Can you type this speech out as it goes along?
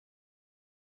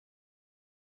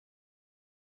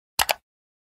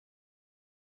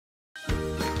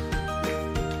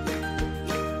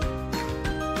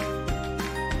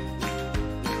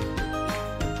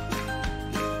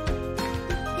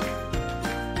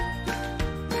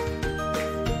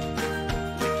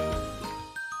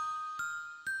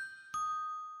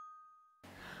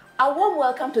A warm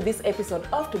welcome to this episode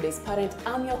of Today's Parent.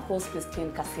 I'm your host,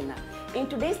 Christine Kasina. In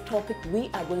today's topic,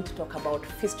 we are going to talk about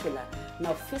fistula.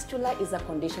 Now, fistula is a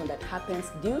condition that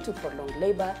happens due to prolonged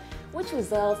labor, which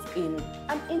results in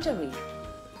an injury,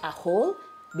 a hole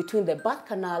between the birth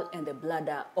canal and the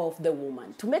bladder of the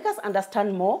woman. To make us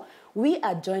understand more, we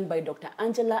are joined by Dr.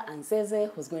 Angela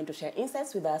Anzeze, who's going to share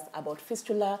insights with us about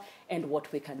fistula and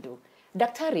what we can do.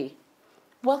 Daktari,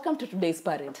 welcome to Today's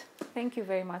Parent. Thank you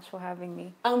very much for having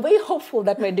me. I'm very hopeful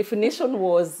that my definition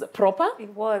was proper.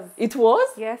 It was. It was?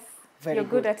 Yes. Very You're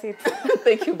good at it.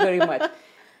 Thank you very much.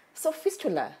 So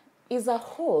fistula is a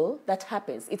hole that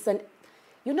happens. It's an,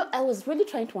 I was really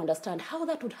trying to understand how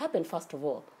that would happen, first of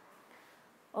all.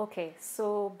 Okay,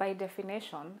 so by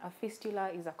definition, a fistula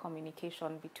is a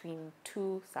communication between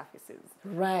two surfaces.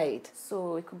 Right.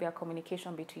 So it could be a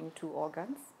communication between two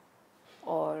organs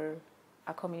or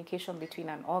a communication between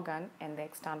an organ and the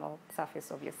external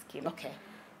surface of your skin. Okay.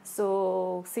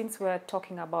 So since we're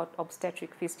talking about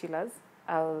obstetric fistulas,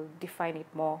 I'll define it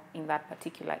more in that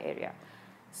particular area.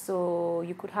 So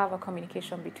you could have a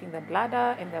communication between the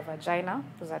bladder and the vagina,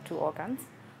 those are two organs,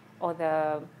 or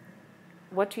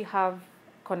what we have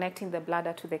connecting the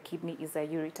bladder to the kidney is a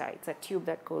ureter. It's a tube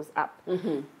that goes up.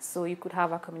 Mm-hmm. So you could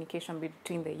have a communication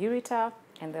between the ureter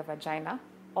and the vagina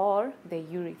or the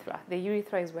urethra. The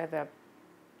urethra is where the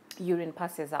urine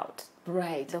passes out.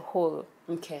 Right. The hole.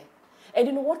 Okay.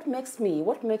 And what makes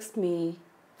me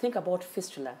think about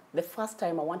fistula, the first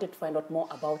time I wanted to find out more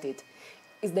about it,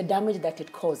 is the damage that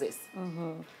it causes.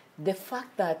 Mm-hmm. The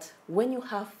fact that when you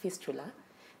have fistula,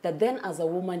 that then as a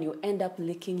woman you end up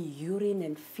leaking urine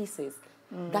and feces,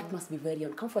 that must be very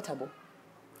uncomfortable.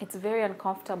 It's very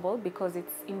uncomfortable because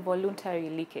it's involuntary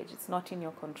leakage. It's not in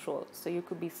your control. So you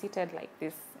could be seated like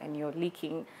this and you're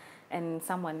leaking and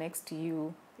someone next to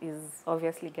you is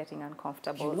obviously getting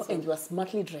uncomfortable. And you are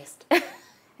smartly dressed.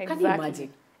 Exactly. Can you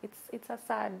imagine? It's a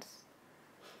sad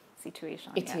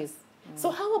situation. It is.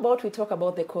 So how about we talk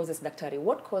about the causes, Daktari?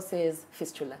 What causes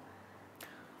fistula?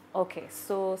 Okay,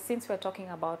 so since we're talking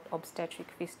about obstetric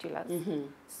fistulas,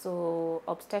 so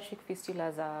obstetric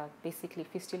fistulas are basically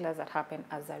fistulas that happen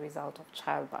as a result of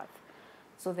childbirth.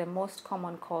 So the most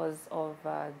common cause of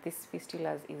these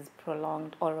fistulas is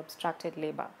prolonged or obstructed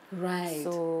labor. Right.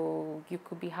 So you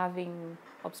could be having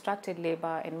obstructed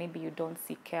labor and maybe you don't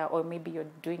seek care, or maybe you're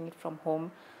doing it from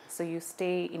home, so you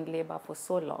stay in labor for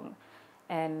so long.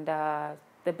 And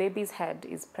the baby's head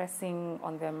is pressing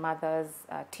on the mother's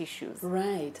tissues.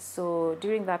 Right. So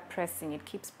during that pressing, it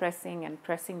keeps pressing and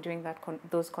pressing during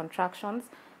those contractions.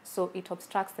 So it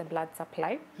obstructs the blood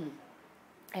supply.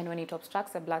 And when it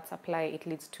obstructs the blood supply, it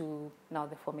leads to now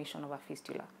the formation of a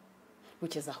fistula.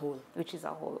 Which is a hole.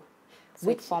 So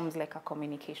it forms like a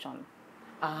communication.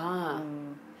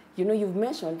 You've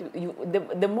mentioned,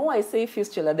 the more I say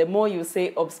fistula, the more you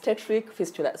say obstetric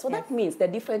fistula. So that means there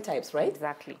are different types, right?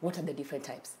 Exactly. What are the different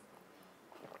types?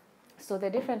 So the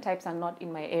different types are not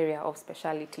in my area of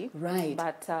specialty. Right.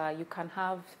 But you can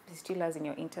have fistulas in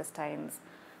your intestines,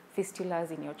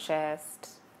 fistulas in your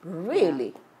chest. Really?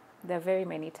 Yeah. There are very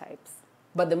many types.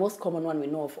 But the most common one we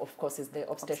know of course, is the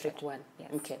obstetric one. Yes.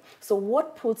 Okay. So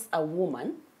what puts a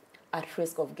woman at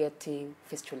risk of getting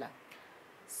fistula?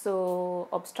 So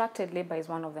obstructed labor is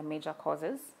one of the major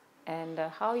causes. And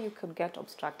how you could get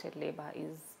obstructed labor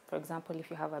is, for example, if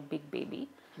you have a big baby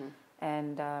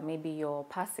and maybe your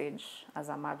passage as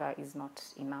a mother is not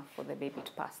enough for the baby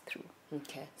to pass through.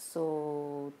 Okay.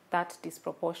 So that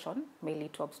disproportion may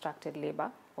lead to obstructed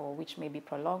labor, or which may be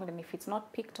prolonged. And if it's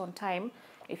not picked on time,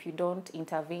 if you don't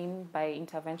intervene, by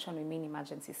intervention we mean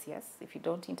emergency CS. If you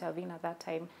don't intervene at that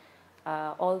time,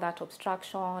 all that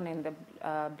obstruction and the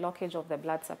blockage of the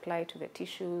blood supply to the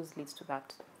tissues leads to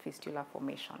that fistula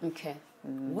formation. Okay.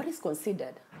 What is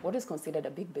considered a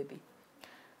big baby?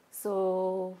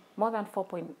 So more than 4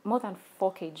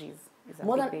 kgs is a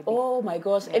big baby. Oh my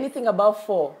gosh, yes. Anything above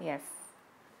 4? Yes.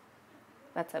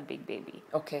 That's a big baby.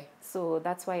 Okay. So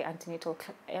that's why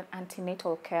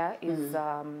antenatal care is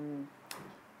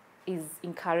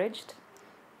encouraged,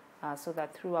 so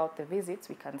that throughout the visits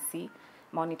we can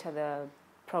monitor the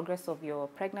progress of your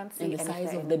pregnancy and the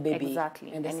size of the baby.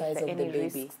 Exactly. And the size of the baby.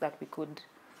 Risks that we could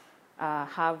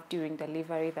have during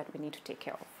delivery that we need to take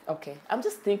care of. Okay. I'm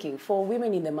just thinking, for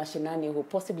women in the mashinani who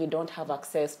possibly don't have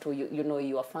access to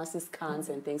your fancy scans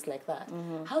and things like that,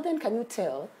 how then can you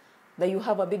tell that you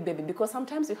have a big baby? Because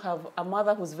sometimes you have a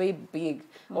mother who's very big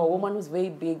or a woman who's very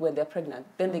big when they're pregnant.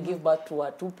 Then they give birth to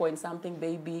a 2-point-something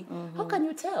baby. How can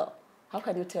you tell?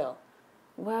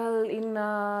 Well, in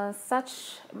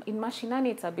Mashinani,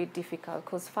 it's a bit difficult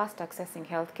because fast accessing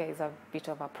healthcare is a bit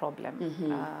of a problem.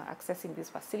 Accessing these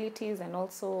facilities and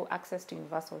also access to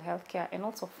universal healthcare and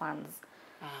also funds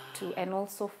and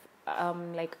also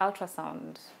like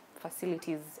ultrasound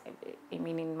facilities. I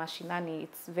mean, in Mashinani,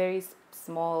 it's very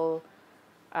small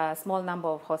number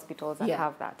of hospitals that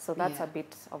have that. So that's a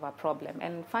bit of a problem.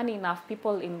 And funny enough,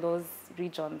 people in those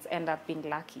regions end up being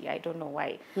lucky. I don't know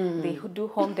why. They do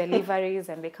home deliveries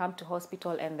and they come to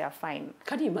hospital and they're fine.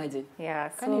 Can you imagine? Yeah.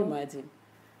 Can you imagine?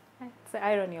 It's the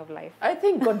irony of life. I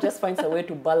think God just finds a way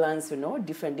to balance,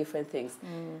 different things.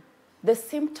 The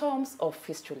symptoms of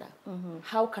fistula,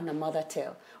 how can a mother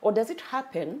tell? Or does it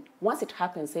happen, once it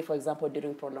happens, say for example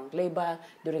during prolonged labor,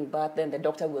 during birth, then the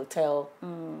doctor will tell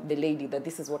the lady that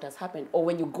this is what has happened? Or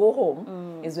when you go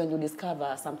home is when you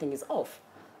discover something is off?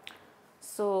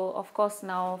 So of course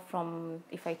now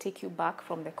if I take you back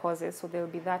from the causes, so there will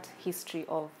be that history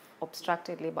of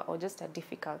obstructed labor or just a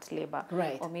difficult labor.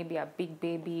 Right. Or maybe a big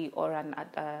baby or an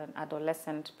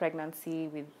adolescent pregnancy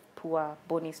with poor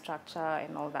bony structure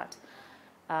and all that.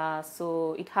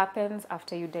 So it happens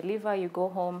after you deliver, you go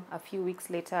home, a few weeks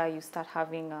later you start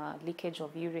having leakage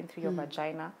of urine through your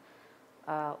vagina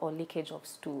or leakage of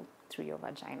stool through your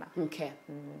vagina. Okay.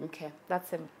 Okay.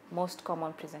 That's the most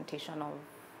common presentation of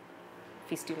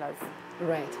fistulas.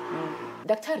 Right.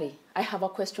 Daktari, I have a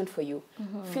question for you.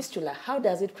 Fistula, how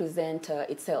does it present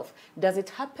itself? Does it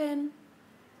happen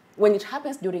when it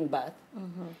happens during birth?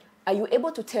 Are you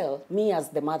able to tell, me as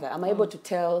the mother, am I able to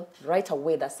tell right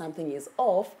away that something is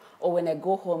off, or when I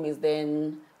go home is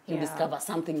then you discover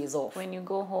something is off? When you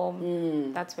go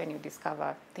home, that's when you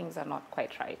discover things are not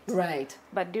quite right. Right.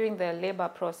 But during the labor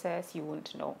process, you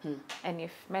won't know. And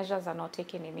if measures are not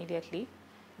taken immediately,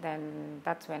 then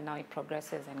that's when now it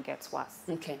progresses and gets worse.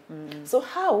 Okay. So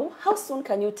how soon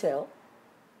can you tell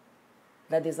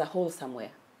that there's a hole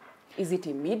somewhere? Is it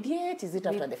immediate? Is it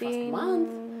after the first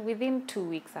month? Within 2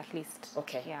 weeks at least.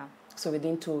 Okay. Yeah. So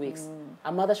within 2 weeks,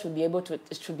 a mother should be able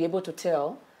to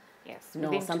tell. Yes.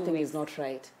 No, something is not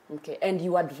right. Okay. And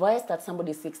you advise that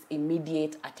somebody seeks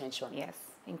immediate attention. Yes.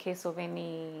 In case of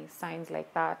any signs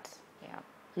like that.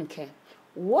 Yeah. Okay.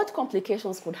 What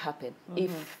complications could happen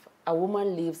if a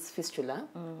woman leaves fistula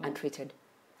untreated?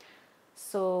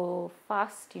 So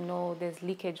first, there's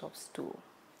leakage of stool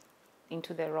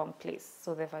into the wrong place,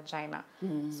 so the vagina.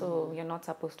 So you're not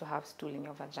supposed to have stool in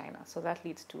your vagina. So that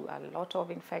leads to a lot of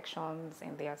infections,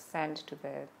 and they are sent to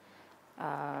the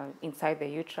inside the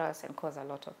uterus and cause a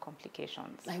lot of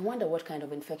complications. I wonder what kind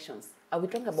of infections. Are we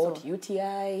talking about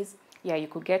UTIs? Yeah, you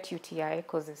could get UTI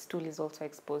because the stool is also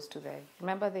exposed to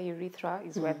remember the urethra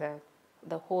is where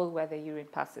the hole where the urine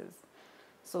passes.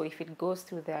 So if it goes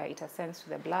through there, it ascends to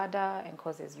the bladder and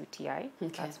causes UTI.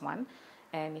 Okay. That's one.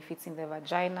 And if it's in the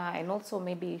vagina, and also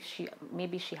maybe she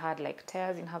had like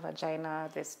tears in her vagina,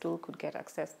 the stool could get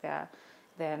access there,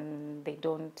 then they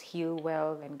don't heal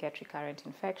well and get recurrent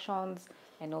infections,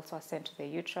 and also ascend to the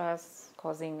uterus,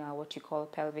 causing what you call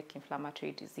pelvic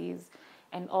inflammatory disease.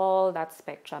 And all that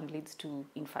spectrum leads to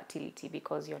infertility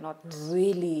because you're not...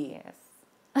 Really?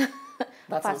 Yes.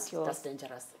 That's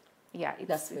dangerous. Yeah,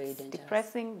 that's very dangerous.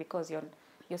 Depressing because your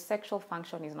sexual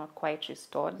function is not quite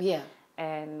restored. Yeah.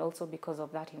 And also because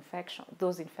of that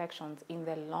those infections, in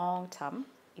the long term,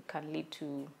 it can lead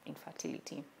to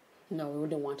infertility. No, we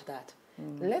wouldn't want that.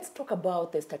 Let's talk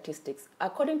about the statistics.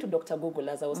 According to Dr. Google,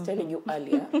 as I was telling you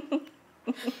earlier,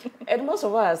 and most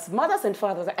of us, mothers and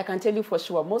fathers, I can tell you for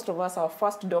sure, most of us, our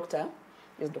first doctor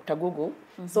is Dr. Google.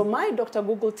 So my Dr.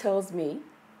 Google tells me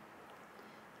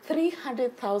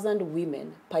 300,000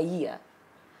 women per year,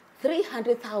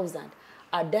 300,000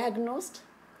 are diagnosed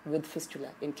with fistula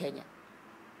in Kenya.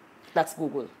 That's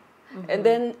Google. And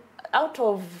then out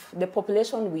of the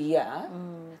population we are,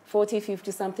 40,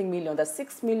 50 something million, that's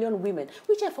 6 million women,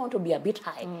 which I found to be a bit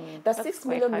high. That's 6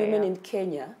 million women in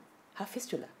Kenya have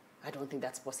fistula. I don't think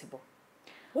that's possible.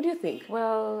 What do you think?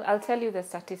 Well, I'll tell you the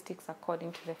statistics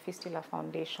according to the Fistula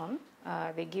Foundation.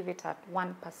 They give it at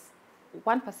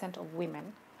 1% of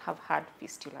women have had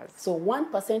fistulas. So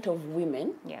 1% of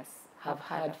women have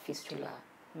had a fistula.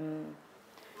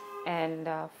 And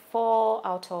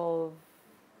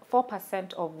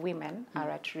 4% of women are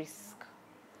at risk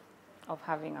of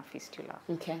having a fistula.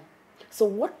 Okay. So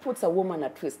what puts a woman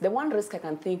at risk? The one risk I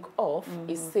can think of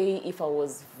is, say, if I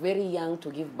was very young to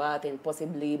give birth and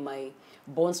possibly my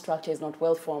bone structure is not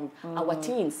well formed, our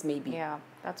teens maybe are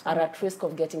at risk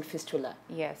of getting fistula.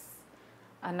 Yes.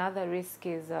 Another risk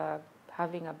is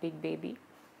having a big baby.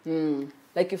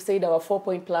 Like you've said, our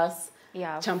 4-point plus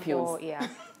champions.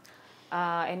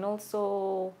 And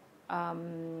also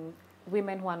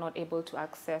women who are not able to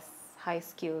access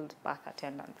high-skilled birth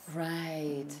attendants.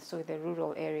 Right. So the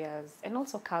rural areas, and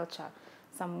also culture.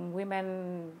 Some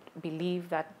women believe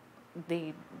that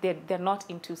they're not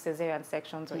into cesarean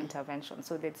sections or interventions,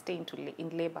 so they'd stay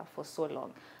in labor for so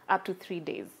long, up to 3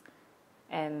 days,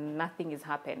 and nothing is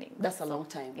happening. That's a long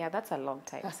time. Yeah, that's a long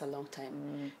time. That's a long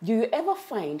time. Do you ever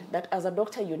find that as a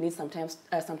doctor you need sometimes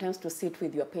to sit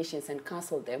with your patients and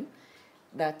counsel them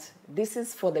that this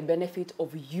is for the benefit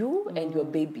of you and your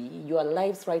baby, your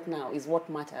lives right now is what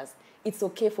matters. It's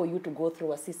okay for you to go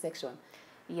through a C-section?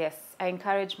 Yes, I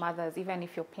encourage mothers, even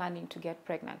if you're planning to get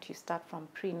pregnant, you start from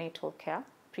prenatal care.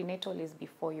 Prenatal is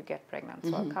before you get pregnant.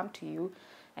 So I'll come to you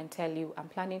and tell you, I'm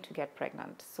planning to get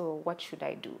pregnant, so what should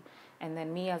I do? And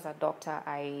then me as a doctor,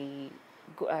 I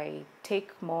take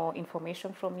more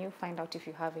information from you, find out if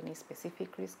you have any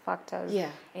specific risk factors,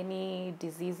 any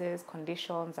diseases,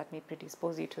 conditions that may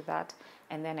predispose you to that.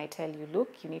 And then I tell you,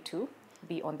 look, you need to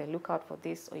be on the lookout for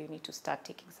this, or you need to start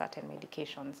taking certain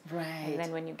medications. Right. And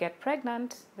then when you get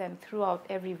pregnant, then throughout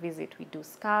every visit, we do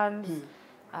scans,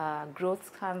 growth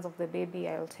scans of the baby.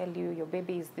 I'll tell you, your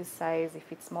baby is this size.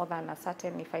 If it's more than a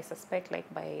certain, if I suspect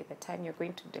like by the time you're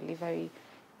going to delivery,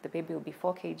 the baby will be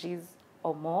 4 kgs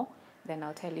or more, then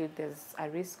I'll tell you there's a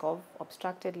risk of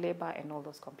obstructed labor and all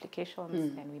those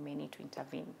complications, and we may need to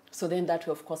intervene. So then that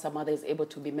way, of course, a mother is able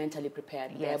to be mentally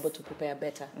prepared. They're able to prepare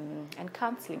better. And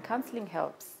counseling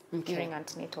helps during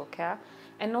antenatal care.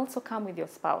 And also come with your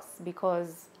spouse,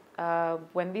 because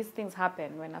when these things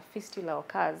happen, when a fistula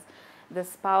occurs, the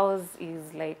spouse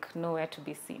is like nowhere to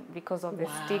be seen because of the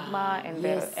stigma and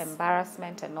the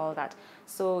embarrassment and all that.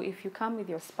 So if you come with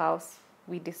your spouse,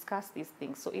 we discuss these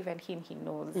things. So even he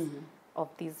knows of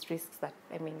these risks that,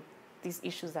 these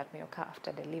issues that may occur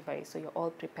after delivery. So you're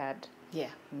all prepared. Yeah.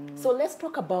 So let's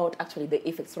talk about actually the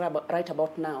effects right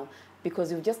about now,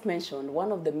 because you've just mentioned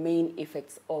one of the main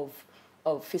effects of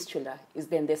fistula is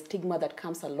then the stigma that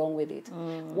comes along with it.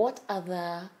 What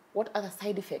other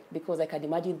side effects? Because I can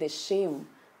imagine the shame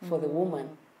for the woman.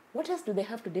 What else do they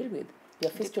have to deal with,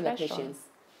 your fistula patients?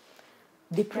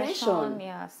 Depression.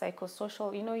 Yeah,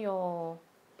 psychosocial. Your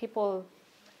people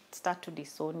start to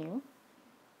disown you.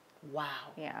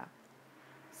 Wow. Yeah.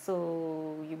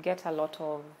 So you get a lot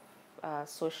of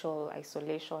social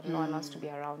isolation. No one wants to be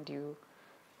around you.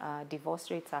 Divorce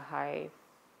rates are high.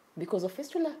 Because of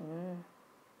fistula?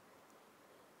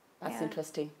 That's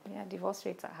interesting. Yeah, divorce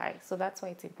rates are high. So that's why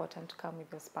it's important to come with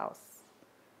your spouse,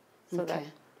 so that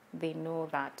they know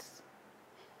that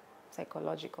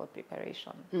psychological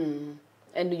preparation.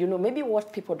 And maybe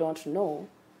what people don't know,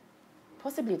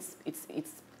 possibly it's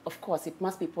of course it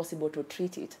must be possible to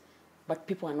treat it, but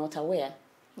people are not aware.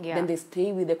 Then they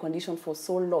stay with the condition for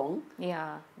so long,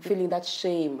 feeling that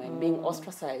shame and being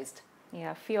ostracized.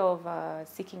 Yeah, fear of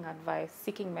seeking advice,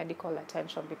 seeking medical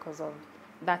attention because of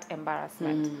that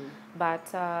embarrassment. But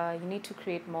you need to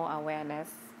create more awareness.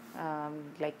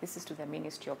 Like this is to the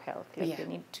Ministry of Health. Like they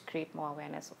need to create more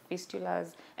awareness of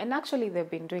fistulas. And actually they've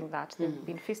been doing that. There've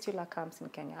been fistula camps in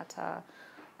Kenyatta.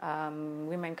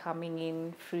 Women coming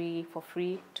in for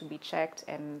free to be checked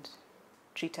and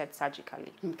treated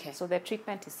surgically. So the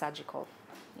treatment is surgical.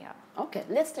 Yeah. Okay,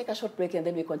 let's take a short break and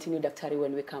then we continue, Daktari,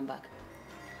 when we come back.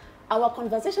 Our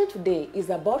conversation today is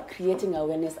about creating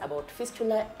awareness about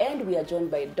fistula, and we are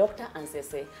joined by Dr.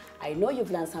 Ansese. I know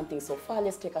you've learned something so far.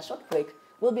 Let's take a short break.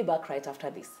 We'll be back right after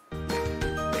this.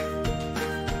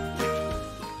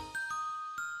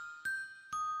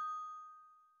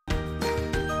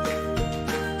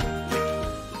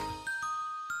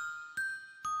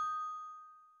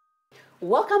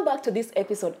 Welcome back to this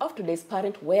episode of Today's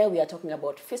Parent, where we are talking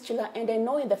about fistula. And I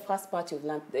know in the first part you've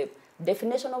learned the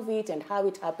definition of it and how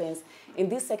it happens. In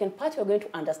this second part, you're going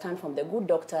to understand from the good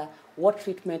doctor what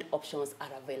treatment options are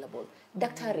available.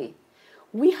 Daktari,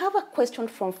 we have a question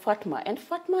from Fatma, and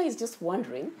Fatma is just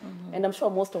wondering, and I'm sure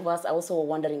most of us are also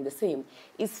wondering the same,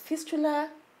 is fistula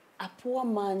a poor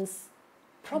man's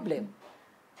problem?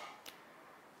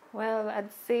 Well, I'd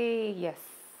say yes.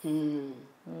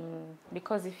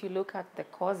 Because if you look at the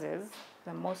causes,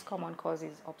 the most common cause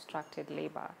is obstructed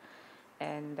labor,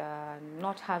 and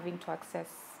not having to access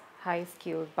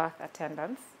high-skilled birth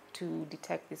attendants to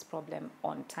detect this problem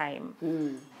on time.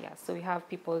 Yeah, so we have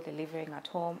people delivering at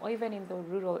home, or even in the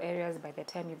rural areas, by the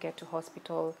time you get to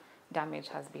hospital, damage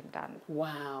has been done.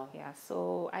 Wow. Yeah,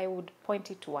 so I would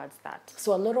point it towards that.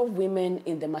 So a lot of women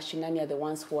in the mashinani are the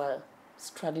ones who are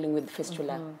struggling with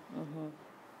fistula.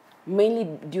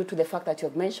 Mainly due to the fact that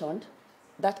you've mentioned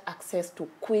that access to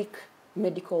quick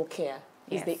medical care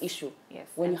is the issue. Yes.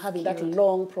 When you're having that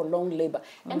long, prolonged labor.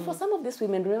 And for some of these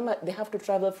women, remember, they have to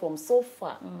travel from so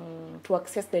far to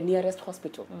access the nearest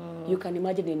hospital. You can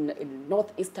imagine in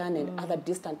northeastern and other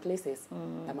distant places,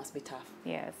 that must be tough.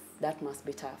 Yes. That must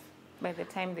be tough. By the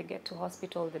time they get to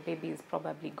hospital, the baby is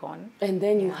probably gone. And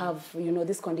then you have,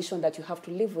 this condition that you have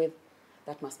to live with.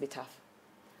 That must be tough.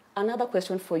 Another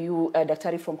question for you,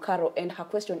 Daktari, from Caro, and her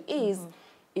question is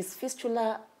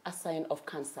fistula a sign of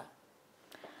cancer?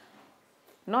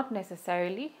 Not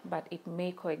necessarily, but it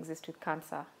may coexist with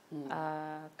cancer.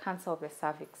 Cancer of the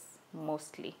cervix,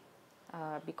 mostly,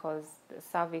 because the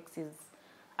cervix is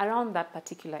around that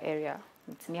particular area.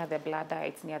 It's near the bladder,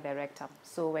 it's near the rectum.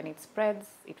 So when it spreads,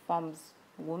 it forms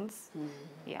wounds.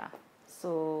 Yeah.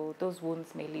 So those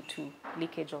wounds may lead to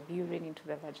leakage of urine into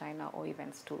the vagina or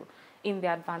even stool in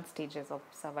the advanced stages of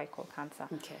cervical cancer.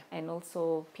 Okay. And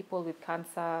also people with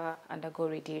cancer undergo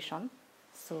radiation.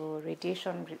 So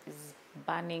radiation is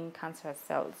burning cancerous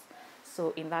cells.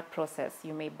 So in that process,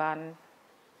 you may burn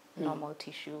normal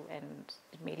tissue and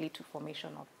it may lead to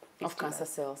formation of fistulas. Of cancer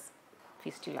cells.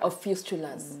 Fistulas. Of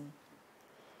fistulas.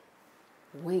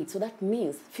 Wait, so that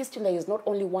means fistula is not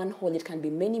only one hole, it can be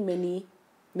many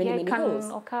holes.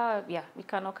 Occur, it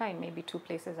can occur in maybe 2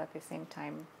 places at the same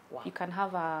time. Wow. You can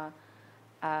have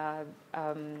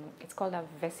it's called a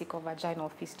vesicovaginal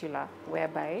fistula,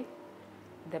 whereby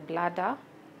the bladder,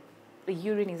 the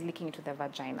urine is leaking into the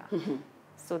vagina.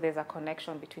 So there's a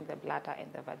connection between the bladder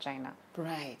and the vagina.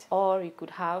 Right. Or you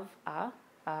could have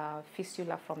a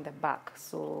fistula from the back,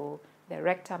 so the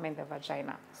rectum and the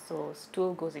vagina. So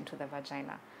stool goes into the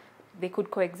vagina. They could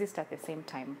coexist at the same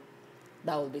time.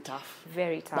 That would be tough.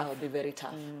 Very tough. That would be very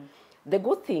tough. The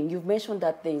good thing, you've mentioned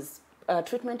that there's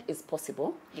treatment is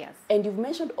possible. Yes. And you've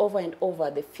mentioned over and over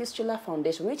the Fistula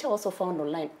Foundation, which I also found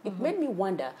online. It made me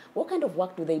wonder, what kind of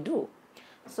work do they do?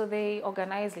 So they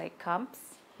organize like camps,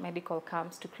 medical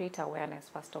camps, to create awareness,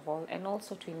 first of all, and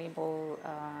also to enable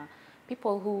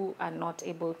people who are not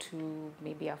able to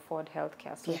maybe afford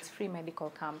healthcare. So it's free medical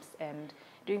camps, and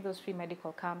during those free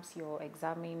medical camps, you're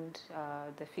examined,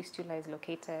 the fistula is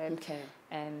located,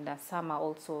 and some are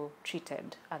also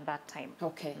treated at that time.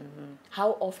 Okay.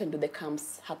 How often do the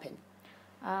camps happen?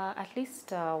 At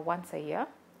least once a year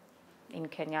in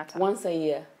Kenyatta. Once a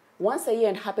year. Once a year,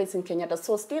 and happens in Kenyatta.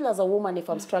 So still as a woman, if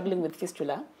I'm struggling with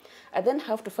fistula, I then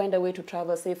have to find a way to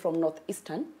travel, say, from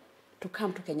northeastern to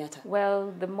come to Kenyatta.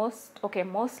 Well,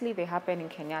 mostly they happen in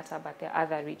Kenyatta, but there are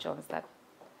other regions that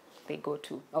they go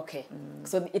to. Okay.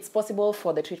 So it's possible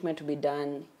for the treatment to be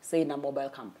done, say, in a mobile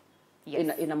camp?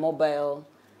 Yes. In a mobile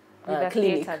with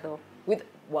clinic? Theater, though.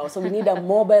 Wow, so we need a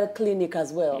mobile clinic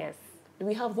as well. Yes. Do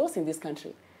we have those in this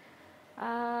country?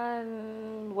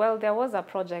 Well, there was a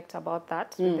project about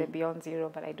that with the Beyond Zero,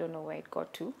 but I don't know where it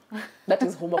got to. That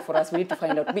is homework for us. We need to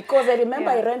find out. Because I remember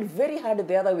I ran very hard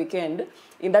the other weekend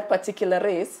in that particular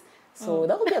race. So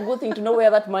that would be a good thing to know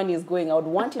where that money is going. I would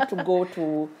want it to go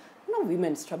to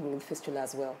women struggling with fistula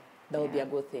as well. That would be a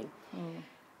good thing.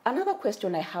 Another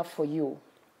question I have for you.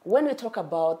 When we talk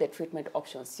about the treatment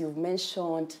options, you've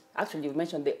mentioned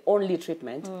the only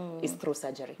treatment is through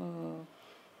surgery.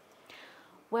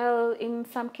 Well, in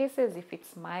some cases, if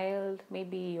it's mild,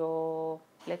 maybe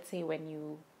let's say when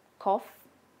you cough,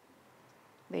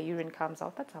 the urine comes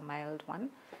out, that's a mild one.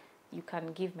 You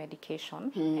can give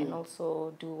medication and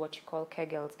also do what you call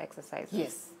Kegel's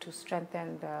exercises to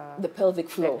strengthen the pelvic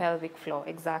floor. The pelvic floor,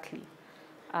 exactly.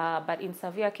 But in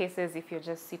severe cases, if you're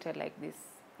just seated like this,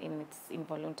 it's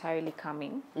involuntarily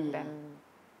coming, then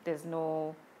there's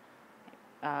no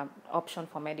option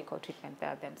for medical treatment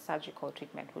there, then surgical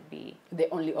treatment would be the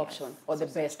only option, or the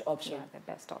best option. Yeah, the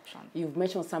best option. You've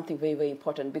mentioned something very, very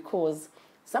important, because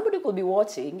somebody could be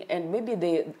watching, and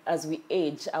maybe as we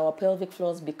age, our pelvic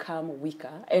floors become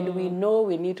weaker, and we know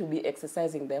we need to be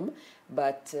exercising them,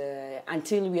 but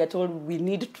until we are told we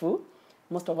need to,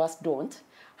 most of us don't.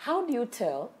 How do you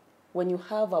tell when you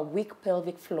have a weak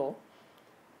pelvic floor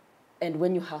and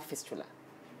when you have fistula?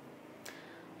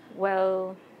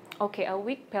 Well, okay, a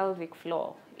weak pelvic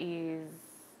floor is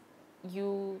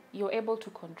you're able to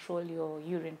control your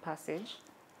urine passage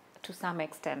to some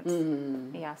extent.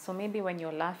 Yeah, so maybe when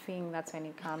you're laughing, that's when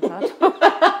it comes out.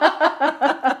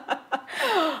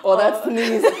 Or that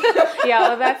sneeze.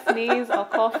 Yeah, or that sneeze, or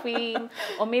coughing,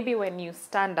 or maybe when you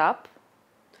stand up.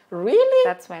 Really?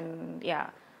 That's when,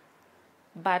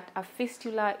 But a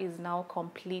fistula is now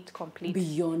complete.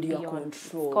 Beyond your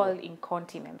control. It's called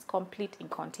incontinence, complete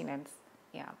incontinence.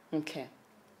 Yeah. Okay.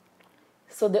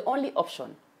 So the only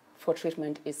option for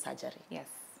treatment is surgery. Yes.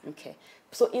 Okay.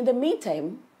 So in the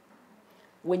meantime,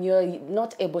 when you're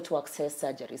not able to access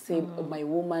surgery, say my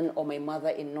woman or my mother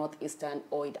in northeastern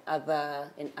or in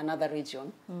another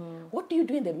region, what do you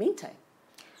do in the meantime?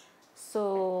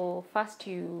 So first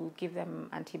you give them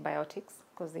antibiotics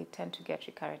because they tend to get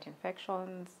recurrent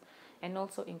infections, and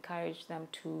also encourage them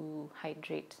to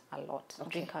hydrate a lot,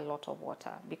 drink a lot of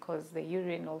water, because the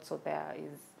urine also there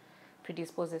is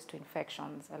predisposes to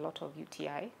infections, a lot of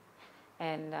UTI,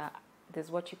 and there's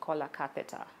what you call a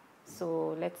catheter.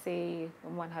 So let's say a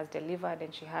woman has delivered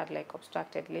and she had like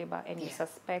obstructed labor, and you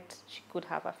suspect she could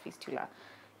have a fistula.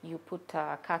 You put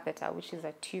a catheter, which is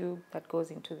a tube that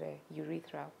goes into the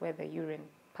urethra where the urine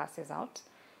passes out,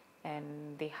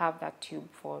 and they have that tube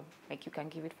for, like, you can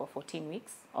give it for 14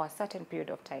 weeks or a certain period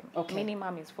of time.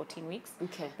 Minimum is 14 weeks.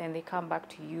 Then they come back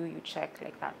to you, you check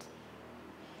like that.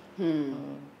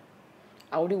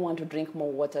 I wouldn't want to drink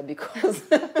more water because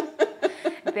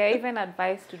they're even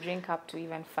advised to drink up to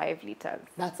even 5 liters.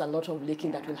 That's a lot of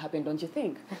leaking that will happen, don't you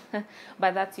think?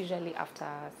 But that's usually after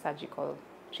surgical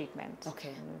treatment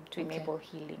to enable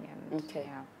healing. And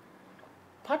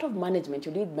Part of management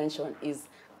you did mention is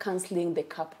counseling the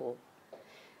couple.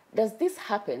 Does this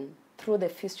happen through the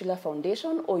Fistula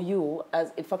Foundation, or you,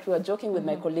 as in fact we were joking with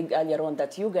my colleague earlier on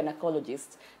that you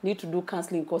gynecologists need to do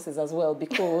counseling courses as well,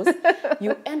 because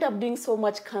you end up doing so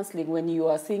much counseling when you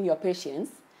are seeing your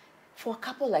patients. For a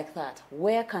couple like that,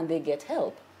 where can they get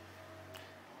help?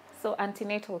 So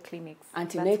antenatal clinics,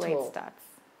 antenatal. That's where it starts.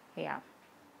 Yeah.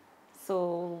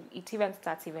 So it even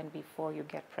starts even before you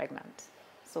get pregnant.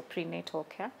 So prenatal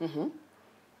care.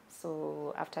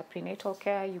 So after prenatal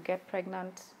care, you get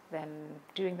pregnant. Then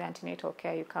during the antenatal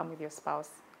care, you come with your spouse.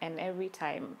 And every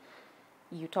time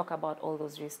you talk about all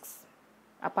those risks.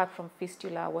 Apart from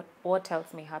fistula, what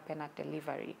else may happen at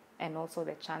delivery? And also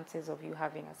the chances of you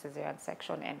having a cesarean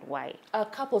section and why. Are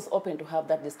couples open to have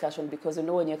that discussion? Because, you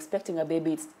know, when you're expecting a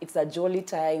baby, it's a jolly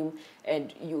time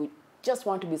and you just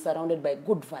want to be surrounded by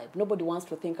good vibe. Nobody wants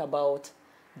to think about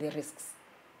the risks.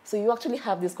 So you actually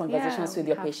have these conversations with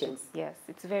your patients. Yes,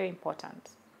 it's very important.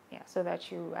 Yeah, so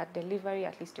that you, at delivery,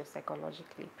 at least you're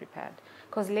psychologically prepared.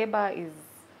 Because labor is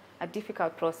a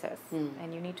difficult process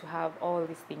and you need to have all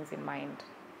these things in mind.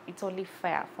 It's only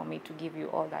fair for me to give you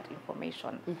all that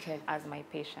information as my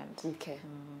patient.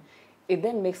 It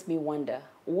then makes me wonder,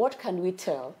 what can we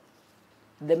tell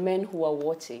the men who are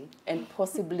watching and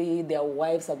possibly their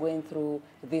wives are going through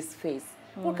this phase?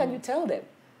 What can you tell them?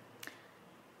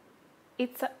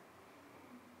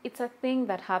 It's a thing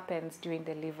that happens during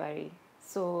delivery.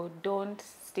 So don't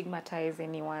stigmatize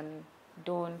anyone.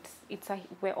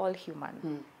 We're all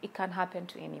human. It can happen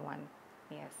to anyone.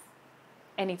 Yes.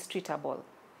 And it's treatable.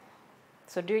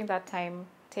 So during that time,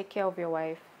 take care of your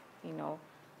wife, you know,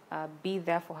 be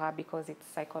there for her, because it's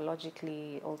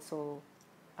psychologically also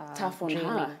tough on draining.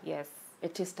 her. Yes.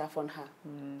 It is tough on her.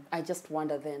 I just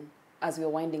wonder then, as we're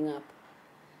winding up,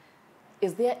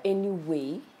 is there any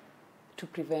way to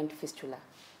prevent fistula?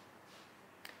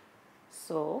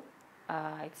 So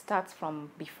it starts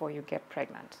from before you get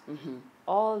pregnant.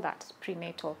 All that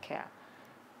prenatal care,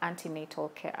 antenatal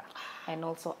care, and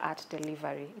also at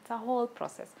delivery. It's a whole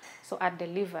process. So at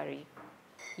delivery,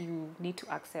 you need to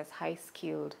access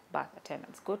high-skilled birth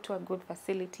attendants. Go to a good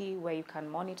facility where you can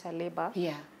monitor labor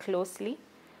closely.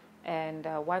 And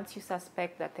once you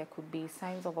suspect that there could be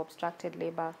signs of obstructed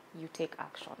labor, you take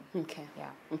action.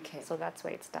 So that's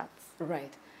where it starts.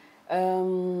 Right.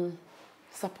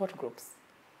 Support groups.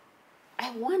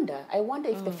 I wonder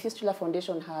if the Fistula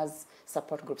Foundation has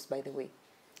support groups, by the way.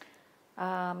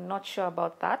 I'm not sure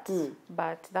about that,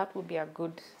 but that would be a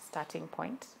good starting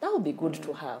point. That would be good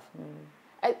to have.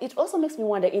 It also makes me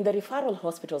wonder, in the referral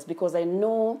hospitals, because I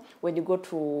know when you go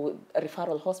to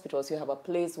referral hospitals, you have a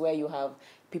place where you have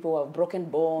people who have broken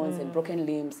bones and broken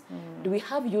limbs. Do we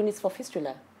have units for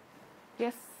fistula?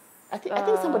 Yes. I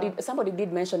think somebody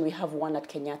did mention we have one at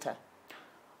Kenyatta.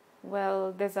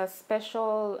 Well, there's a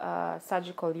special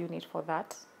surgical unit for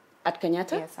that. At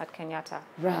Kenyatta? Yes, at Kenyatta.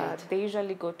 Right. They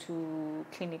usually go to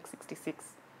Clinic 66.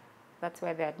 That's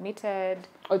where they're admitted.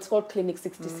 Oh, it's called Clinic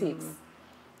 66.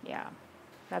 Yeah.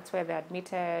 That's where they're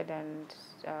admitted, and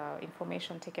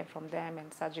information taken from them,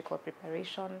 and surgical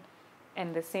preparation.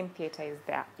 And the same theater is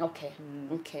there. Okay.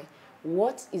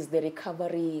 What is the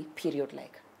recovery period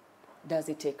like? Does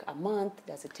it take a month?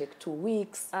 Does it take 2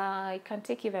 weeks? It can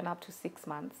take even up to 6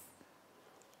 months.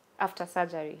 After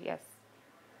surgery, yes.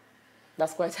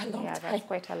 That's quite a long time. Yeah, that's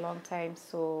quite a long time.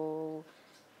 So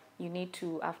you need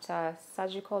to, after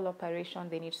surgical operation,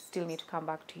 they still need to come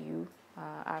back to you,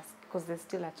 ask, because there's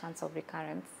still a chance of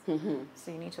recurrence.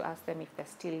 So you need to ask them if they're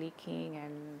still leaking,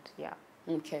 and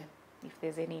if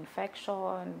there's any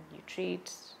infection, you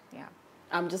treat.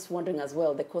 I'm just wondering as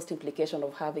well the cost implication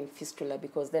of having fistula,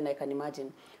 because then I can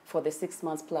imagine for the 6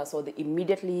 months plus, or the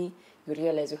immediately you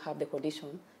realize you have the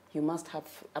condition, you must have,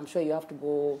 I'm sure you have to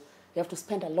go, you have to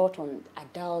spend a lot on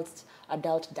adult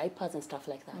diapers and stuff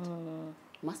like that.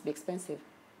 Must be expensive.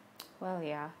 Well,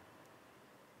 yeah.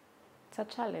 It's a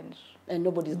challenge. And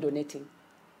nobody's donating.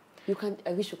 You can,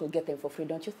 I wish you could get them for free,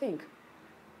 don't you think?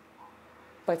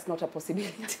 But it's not a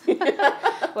possibility.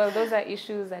 Well, those are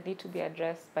issues that need to be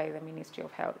addressed by the Ministry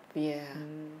of Health. Yeah.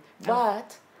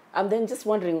 But I'm then just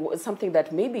wondering something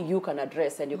that maybe you can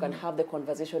address, and you can have the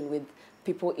conversation with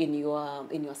people in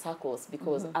your circles,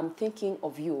 because I'm thinking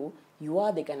of you. You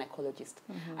are the gynecologist.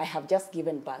 I have just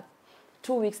given birth.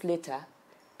 2 weeks later,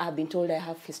 I've been told I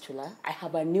have fistula. I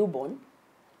have a newborn.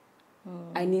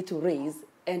 I need to raise,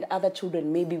 and other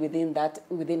children maybe within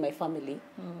my family.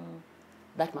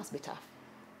 That must be tough.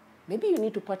 Maybe you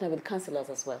need to partner with counselors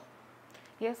as well.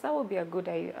 Yes, that would be a good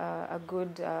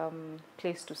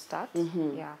place to start.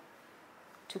 Yeah,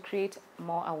 to create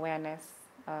more awareness,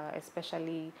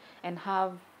 especially, and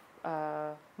have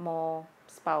more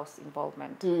spouse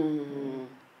involvement.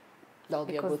 That'll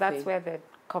be a because good that's thing. where the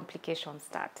complications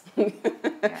start.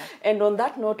 And on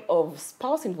that note of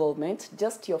spouse involvement,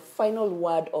 just your final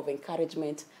word of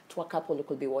encouragement to a couple who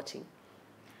could be watching.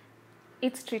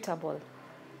 It's treatable.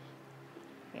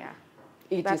 Yeah.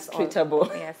 It That's is treatable.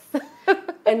 all. Yes.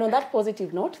 And on that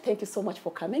positive note, thank you so much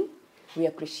for coming. We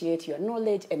appreciate your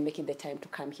knowledge and making the time to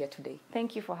come here today.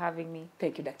 Thank you for having me.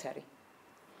 Thank you, Daktari.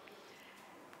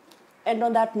 And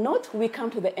on that note, we come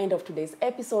to the end of today's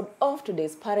episode of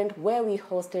Today's Parent, where we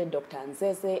hosted Dr.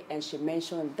 Nzeze, and she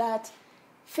mentioned that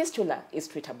fistula is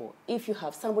treatable. If you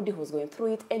have somebody who's going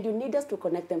through it and you need us to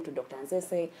connect them to Dr.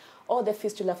 Nzeze or the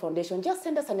Fistula Foundation, just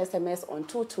send us an SMS on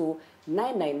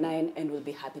 22999 and we'll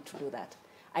be happy to do that.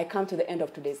 I come to the end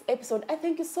of today's episode. I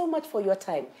thank you so much for your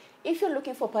time. If you're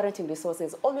looking for parenting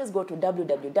resources, always go to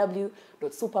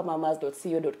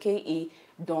www.supermamas.co.ke.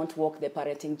 Don't walk the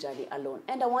parenting journey alone.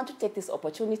 And I want to take this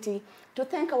opportunity to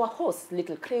thank our host,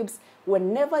 Little Cribs.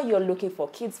 Whenever you're looking for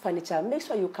kids furniture, make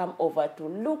sure you come over to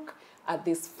look at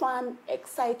this fun,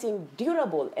 exciting,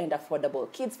 durable, and affordable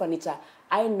kids furniture.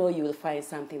 I know you will find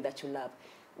something that you love.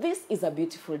 This is a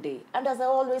beautiful day. And as I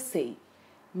always say,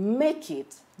 make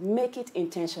it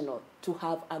intentional to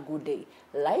have a good day.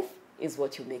 Life is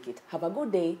what you make it. Have a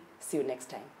good day. See you next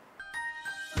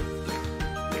time.